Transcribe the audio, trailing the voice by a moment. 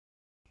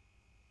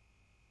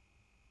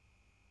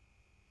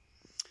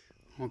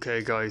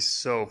Okay guys,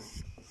 so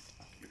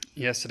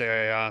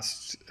yesterday I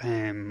asked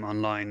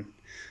online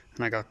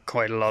and I got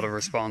quite a lot of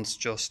response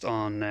just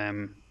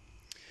on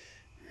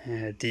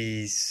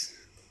these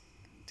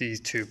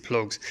two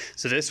plugs.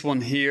 So this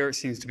one here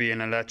seems to be an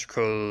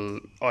electrical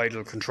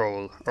idle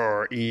control,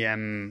 or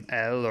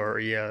EML, or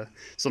EL,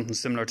 something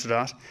similar to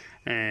that.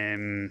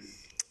 And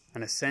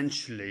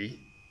essentially,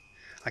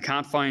 I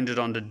can't find it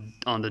on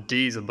the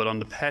diesel, but on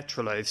the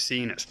petrol I've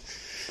seen it.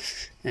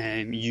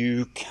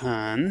 You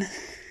can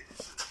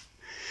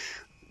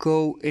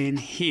go in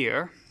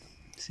here,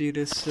 see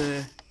this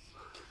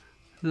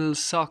little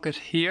socket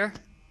here,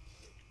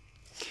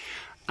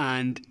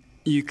 and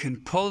you can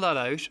pull that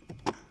out,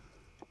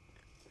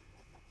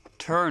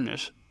 turn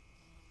it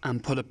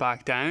and put it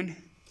back down,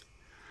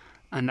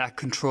 and that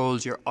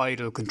controls your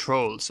idle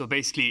control. So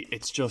basically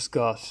it's just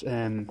got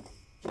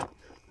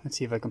let's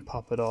see if I can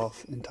pop it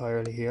off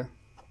entirely here.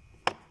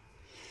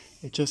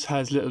 It just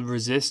has little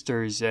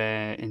resistors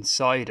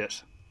inside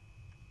it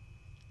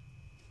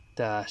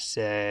that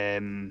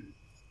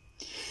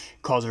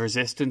cause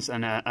resistance,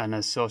 and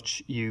as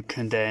such you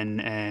can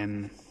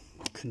then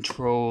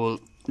control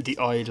the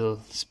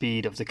idle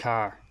speed of the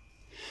car,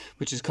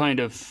 which is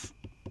kind of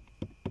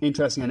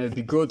interesting, and it'd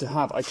be good to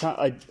have.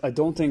 I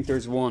don't think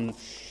there's one,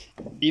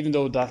 even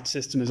though that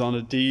system is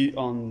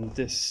on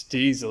this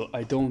diesel.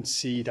 I don't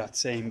see that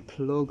same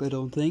plug, I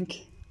don't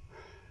think.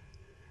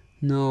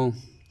 No.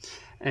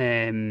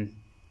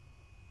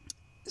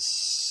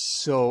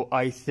 So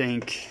I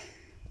think,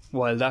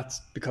 while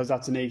because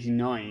that's an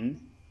 89,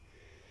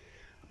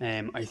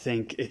 I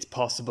think it's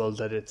possible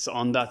that it's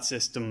on that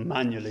system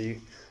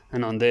manually,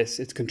 and on this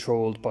it's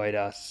controlled by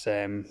that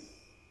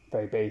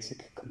very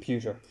basic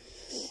computer.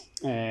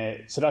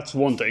 So that's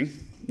one thing.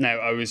 Now,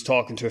 I was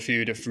talking to a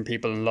few different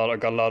people, and I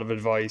got a lot of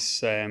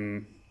advice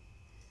on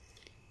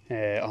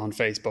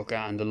Facebook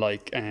and the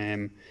like,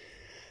 and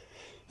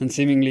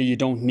seemingly you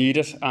don't need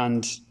it.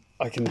 And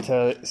I can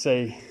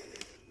say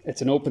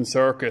it's an open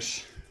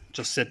circuit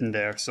just sitting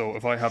there. So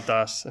if I have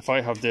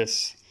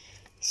this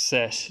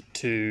set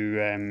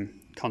to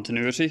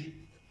continuity,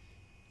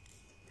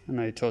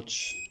 and I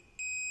touch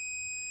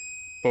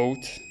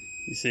both,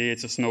 you see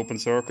it's just an open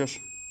circuit.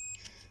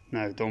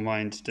 Now, don't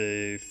mind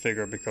the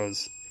figure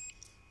because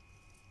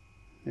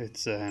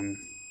it's to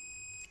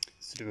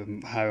do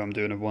with how I'm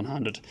doing it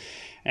one-handed.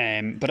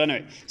 But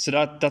anyway, so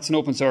that's an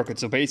open circuit.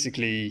 So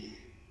basically,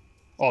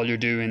 all you're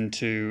doing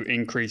to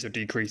increase or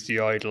decrease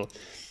the idle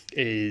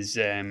is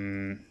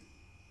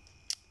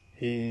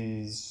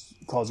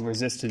causing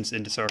resistance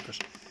in the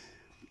circuit.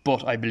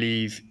 But I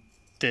believe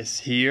this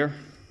here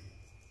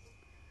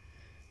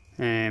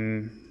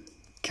can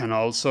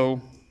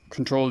also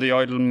control the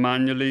idle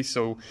manually.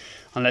 So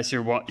unless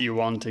you're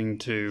wanting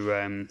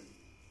to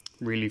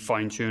really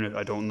fine tune it,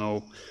 I don't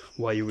know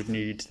why you would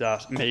need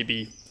that.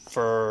 Maybe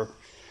for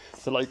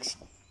the likes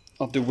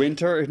of the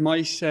winter it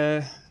might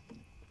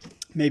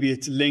maybe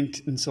it's linked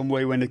in some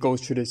way when it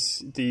goes through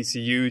the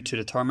ECU to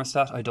the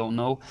thermostat, I don't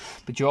know.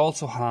 But you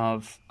also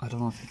have, I don't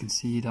know if you can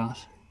see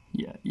that,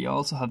 yeah, you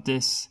also have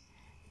this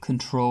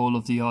control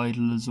of the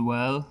idle as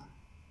well,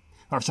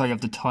 or sorry, of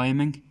the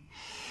timing.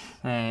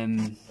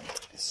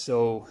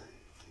 So,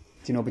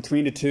 you know,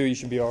 between the two you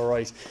should be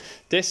alright.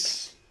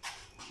 This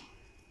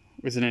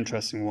is an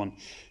interesting one.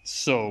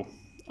 So,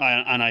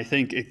 and I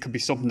think it could be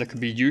something that could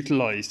be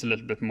utilised a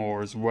little bit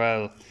more as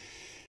well.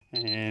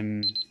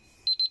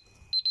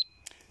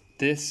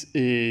 This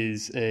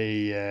is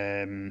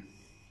a,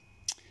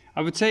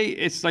 I would say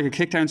it's like a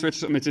kickdown switch or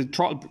something. It's a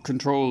throttle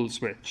control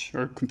switch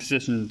or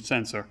position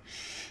sensor.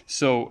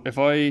 So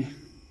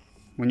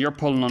when you're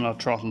pulling on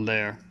that throttle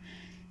there,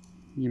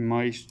 you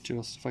might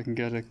just, if I can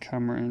get the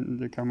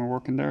camera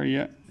working there,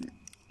 yeah,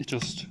 it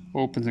just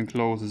opens and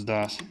closes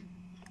that.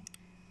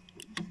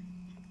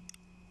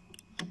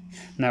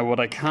 Now, what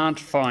I can't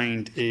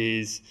find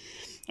is,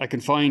 I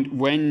can find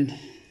when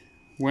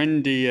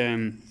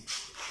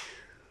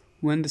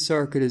the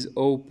circuit is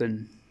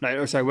open,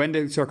 when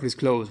the circuit is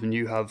closed, when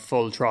you have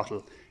full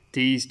throttle,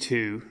 these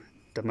two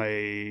that my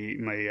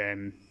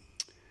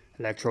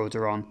electrodes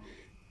are on,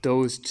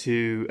 those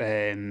two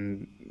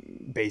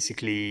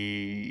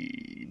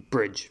basically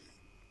bridge.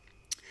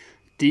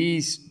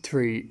 These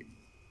three,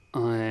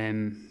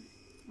 I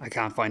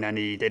can't find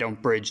any, they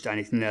don't bridge to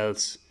anything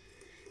else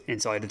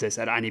inside of this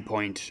at any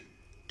point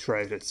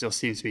throughout it. It just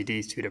seems to be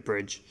these two that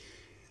bridge.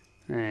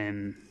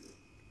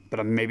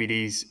 But maybe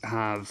these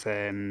have,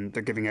 they're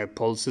giving out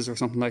pulses or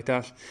something like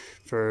that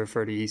for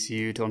the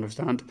ECU to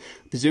understand.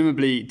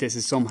 Presumably this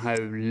is somehow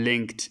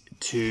linked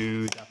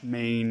to that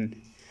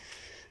main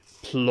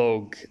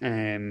plug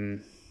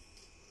on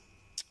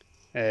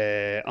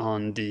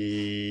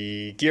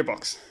the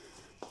gearbox,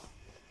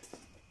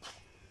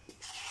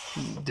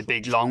 the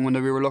big long one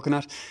that we were looking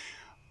at.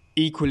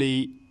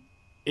 Equally,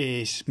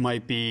 it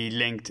might be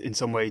linked in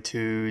some way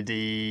to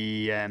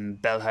the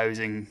bell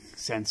housing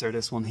sensor,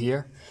 this one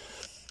here,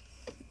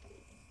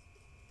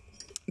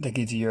 that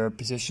gives you your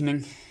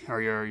positioning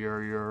or your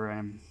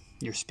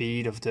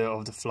speed of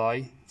the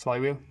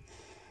flywheel.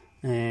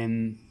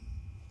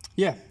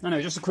 yeah,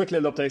 anyway, just a quick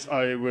little update.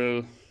 I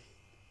will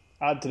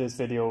add to this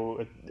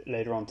video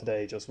later on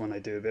today, just when I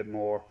do a bit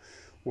more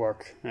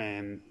work.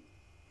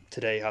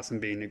 Today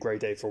hasn't been a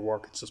great day for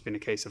work. It's just been a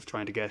case of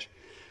trying to get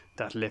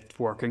that lift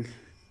working,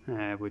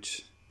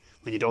 which,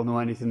 when you don't know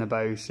anything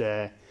about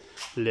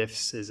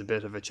lifts, is a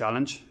bit of a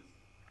challenge.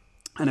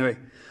 Anyway,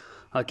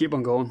 I'll keep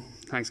on going.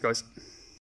 Thanks, guys.